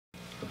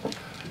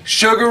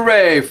Sugar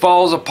Ray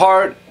Falls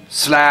Apart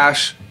 /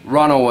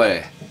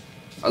 Runaway.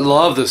 I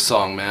love this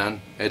song,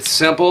 man. It's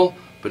simple,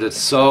 but it's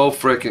so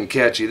freaking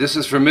catchy. This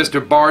is from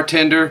Mr.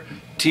 Bartender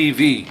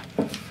TV.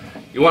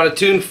 You want to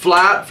tune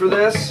flat for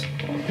this?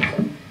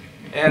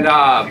 And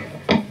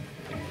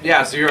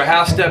yeah, so you're a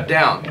half step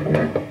down.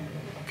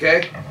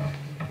 Okay?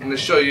 I'm going to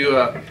show you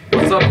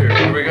what's up here.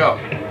 Here we go.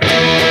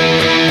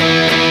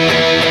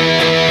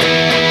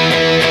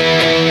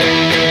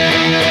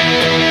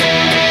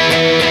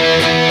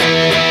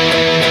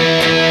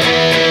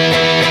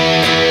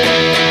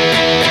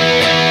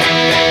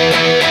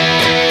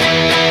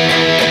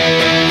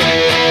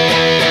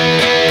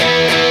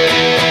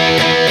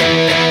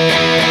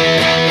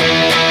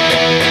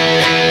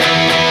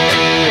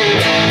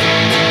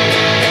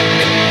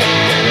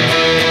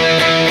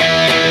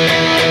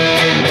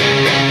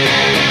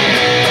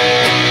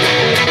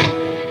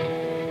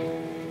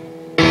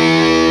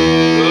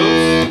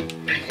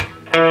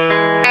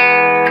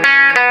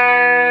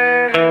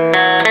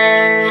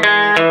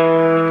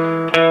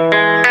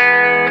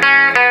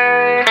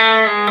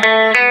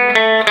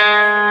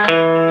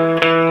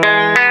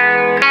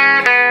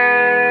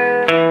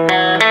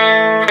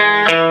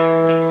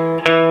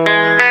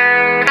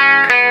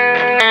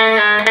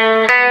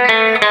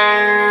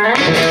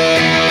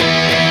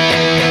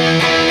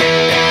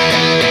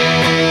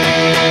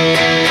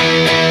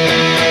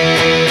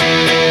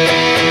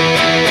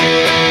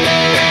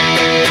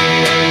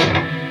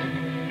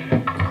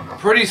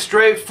 Pretty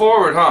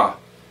straightforward, huh?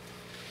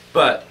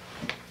 But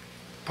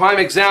prime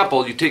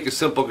example, you take a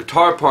simple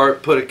guitar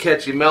part, put a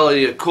catchy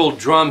melody, a cool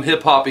drum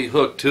hip-hoppy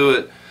hook to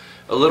it,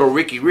 a little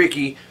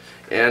Ricky,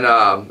 and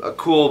a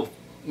cool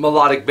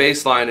melodic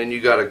bass line, and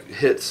you got a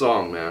hit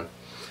song, man.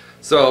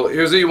 So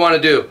here's what you want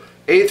to do.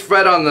 8th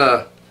fret on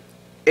the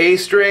A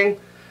string,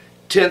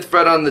 10th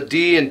fret on the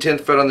D, and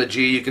 10th fret on the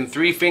G. You can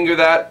 3-finger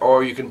that,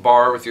 or you can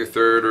bar with your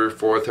 3rd or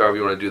 4th, however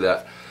you want to do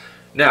that.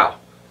 Now,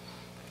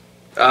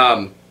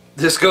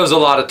 this goes a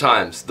lot of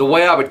times. The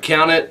way I would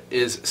count it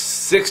is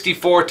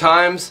 64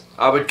 times.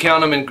 I would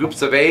count them in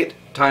groups of 8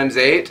 times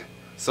 8.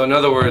 So in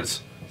other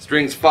words,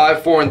 strings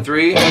 5, 4, and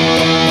 3.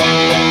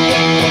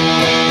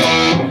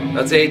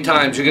 That's 8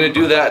 times. You're going to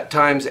do that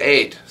times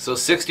 8. So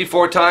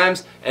 64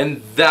 times,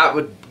 and that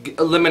would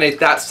eliminate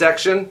that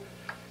section.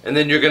 And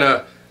then you're going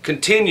to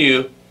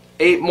continue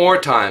 8 more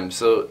times.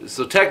 So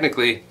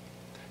technically,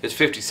 it's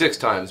 56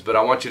 times, but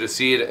I want you to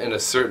see it in a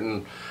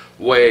certain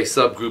way,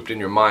 subgrouped in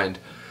your mind.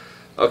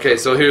 Okay,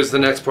 so here's the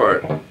next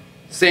part.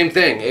 Same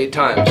thing, 8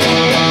 times.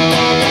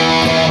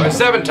 Or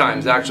 7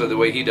 times, actually, the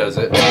way he does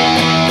it.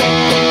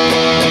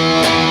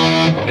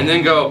 And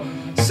then go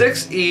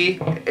 6E,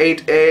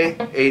 8A,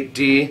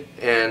 8D,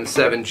 and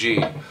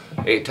 7G.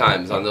 8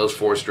 times on those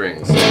 4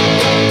 strings.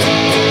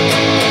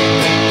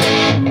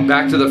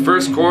 Back to the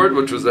first chord,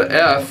 which was the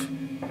F.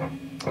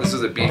 This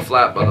is a B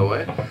flat, by the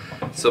way.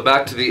 So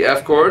back to the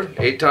F chord,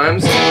 8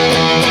 times.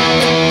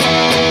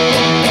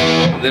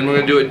 And then we're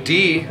going to do a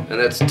D, and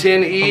that's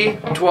 10E,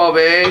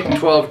 12A,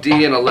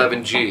 12D, and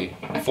 11G,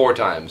 4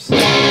 times.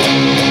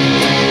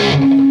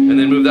 And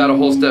then move that a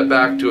whole step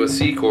back to a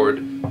C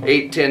chord,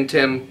 8, 10,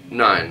 10,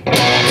 9.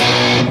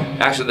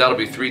 Actually, that'll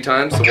be 3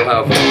 times, so we'll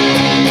have...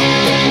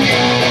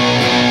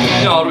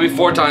 No, it'll be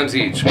 4 times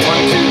each. 1, 2, 3,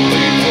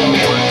 4,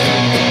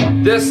 1,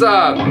 2. This,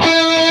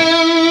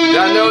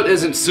 that note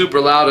isn't super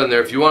loud in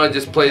there. If you want to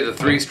just play the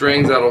 3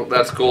 strings,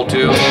 that's cool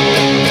too.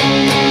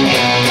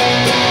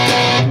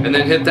 And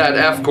then hit that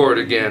F chord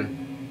again,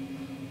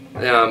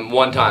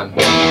 1 time.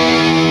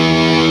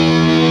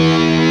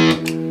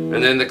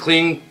 And then the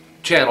clean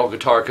channel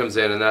guitar comes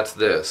in, and that's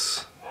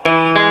this.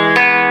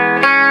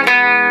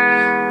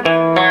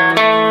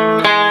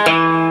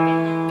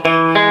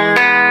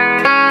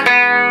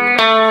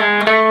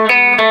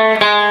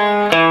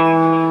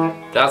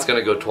 That's going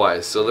to go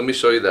twice, so let me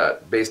show you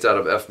that. Based out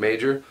of F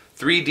major,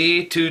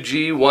 3D,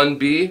 2G,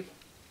 1B,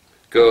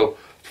 go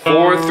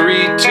 4,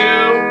 3, 2,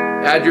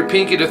 add your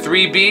pinky to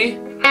 3B,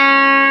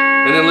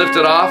 and then lift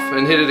it off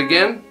and hit it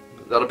again.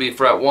 That'll be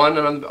fret 1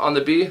 on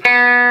the B.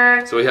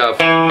 So we have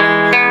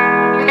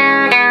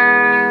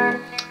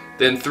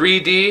then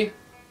 3D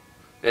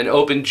and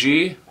open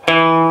G,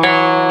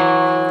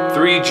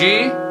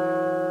 3G,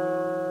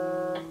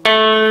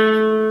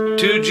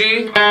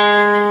 2G,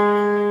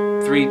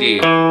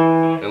 3D,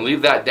 and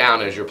leave that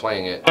down as you're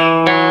playing it. So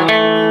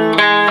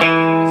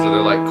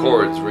they're like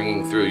chords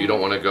ringing through. You don't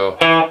want to go.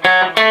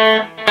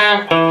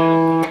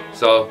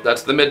 So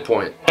that's the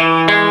midpoint.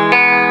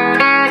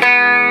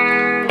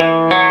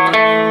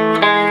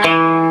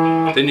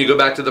 Then you go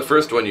back to the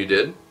first one you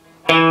did.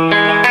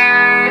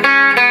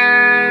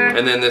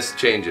 And then this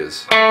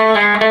changes.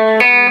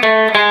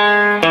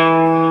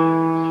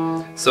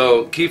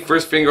 So keep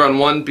first finger on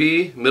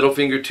 1B, middle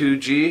finger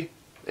 2G,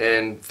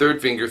 and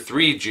third finger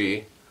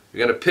 3G.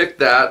 You're going to pick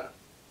that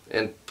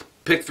and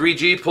pick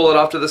 3G, pull it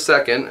off to the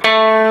second,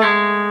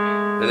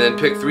 and then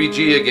pick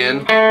 3G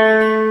again,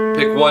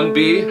 pick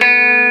 1B,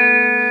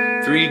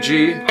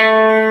 3G,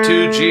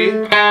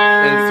 2G,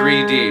 and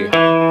 3D.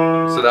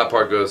 So that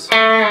part goes.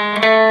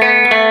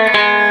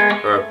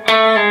 Or,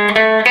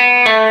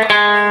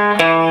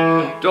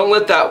 Don't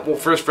let that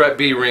first fret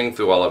B ring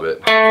through all of it.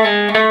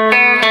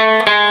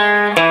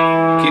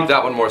 Keep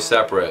that one more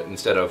separate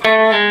instead of...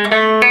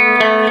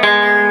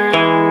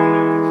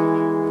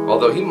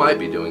 Although he might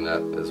be doing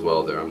that as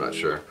well there, I'm not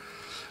sure.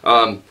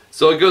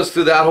 So it goes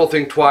through that whole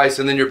thing twice,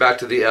 and then you're back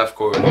to the F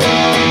chord.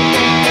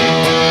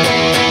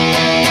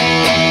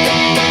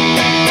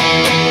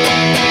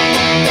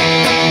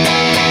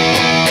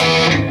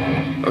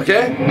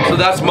 Okay, so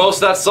that's most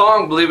of that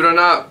song, believe it or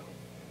not.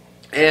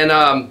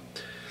 And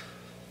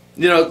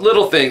you know,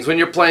 little things, when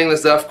you're playing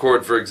this F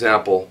chord, for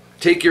example,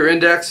 take your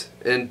index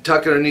and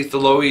tuck it underneath the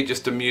low E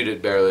just to mute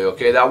it barely,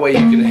 okay? That way you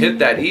can hit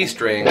that E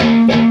string.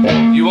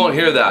 You won't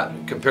hear that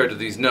compared to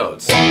these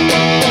notes.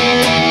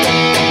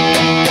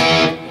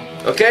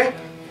 Okay?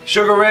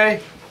 Sugar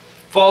Ray,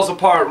 Falls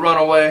Apart,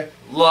 Runaway.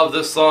 Love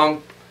this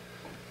song.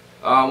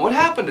 What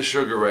happened to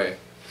Sugar Ray?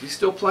 Is he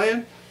still playing?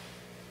 I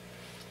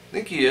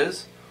think he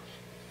is.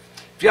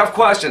 If you have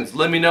questions,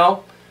 let me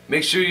know.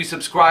 Make sure you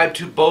subscribe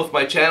to both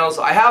my channels.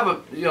 I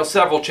have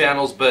several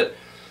channels, but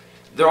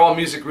they're all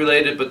music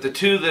related. But the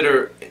two that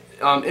are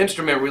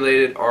instrument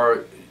related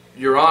are,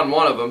 you're on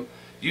one of them,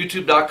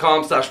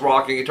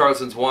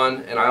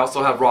 youtube.com/rockinguitarlessons1, and I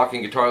also have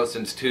Rocking Guitar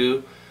Lessons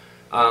 2.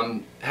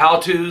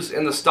 How-tos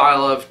in the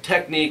style of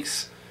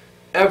techniques,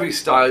 every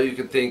style you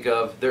can think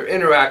of. They're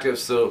interactive,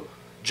 so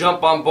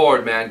jump on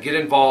board, man. Get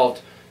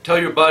involved. Tell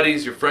your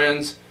buddies, your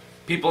friends,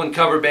 people in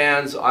cover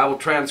bands. I will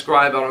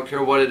transcribe. I don't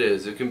care what it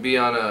is. It can be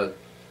on a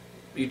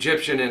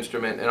Egyptian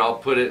instrument, and I'll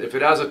put it, if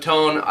it has a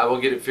tone, I will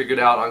get it figured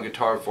out on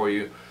guitar for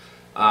you.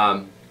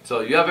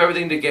 So you have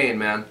everything to gain,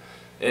 man,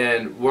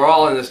 and we're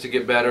all in this to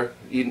get better,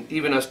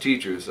 even us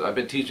teachers. I've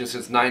been teaching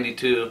since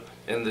 '92,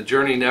 and the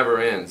journey never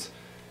ends.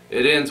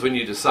 It ends when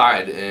you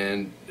decide,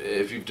 and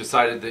if you've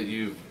decided that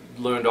you've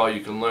learned all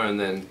you can learn,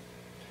 then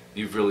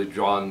you've really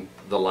drawn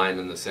the line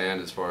in the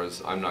sand as far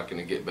as I'm not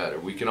going to get better.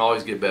 We can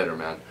always get better,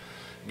 man.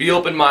 Be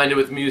open-minded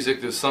with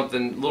music. There's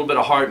something, a little bit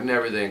of heart in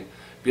everything.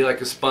 Be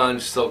like a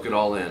sponge, soak it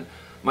all in.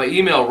 My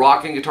email,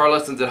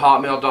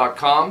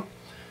 rockinguitarlessons@hotmail.com.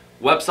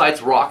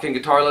 Website's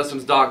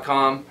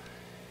rockinguitarlessons.com.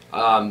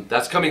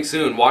 That's coming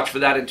soon. Watch for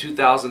that in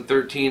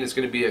 2013. It's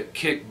going to be a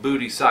kick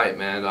booty site,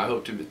 man. I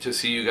hope to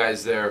see you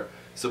guys there.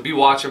 So be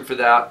watching for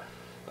that.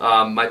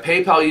 My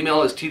PayPal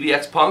email is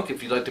tvxpunk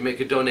if you'd like to make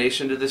a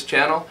donation to this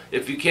channel.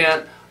 If you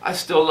can't, I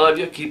still love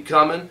you. Keep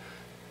coming.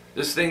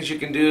 There's things you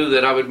can do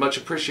that I would much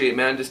appreciate,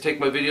 man. Just take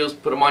my videos,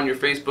 put them on your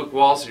Facebook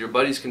wall so your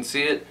buddies can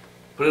see it.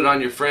 Put it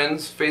on your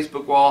friends'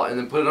 Facebook wall, and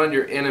then put it on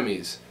your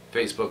enemies'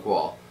 Facebook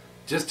wall,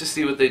 just to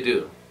see what they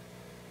do.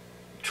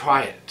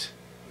 Try it.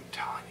 I'm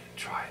telling you,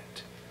 try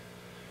it.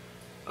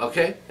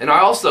 Okay? And I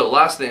also,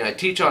 last thing, I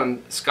teach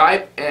on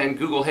Skype and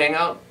Google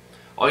Hangout.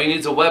 All you need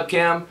is a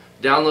webcam.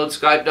 Download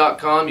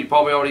Skype.com. You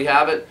probably already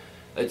have it.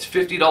 It's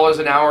 $50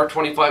 an hour,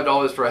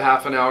 $25 for a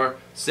half an hour.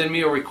 Send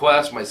me a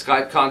request. My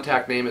Skype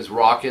contact name is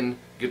Rockin'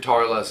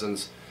 Guitar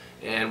Lessons,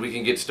 and we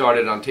can get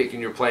started on taking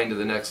your playing to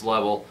the next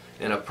level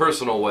in a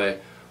personal way,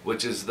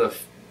 which is the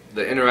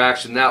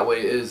interaction that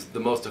way is the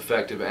most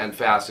effective and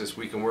fastest.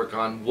 We can work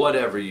on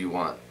whatever you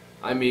want.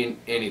 I mean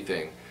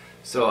anything.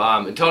 So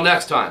until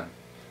next time,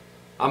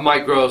 I'm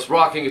Mike Gross,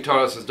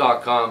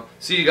 rockinguitarlessons.com.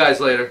 See you guys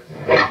later.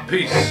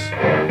 Peace.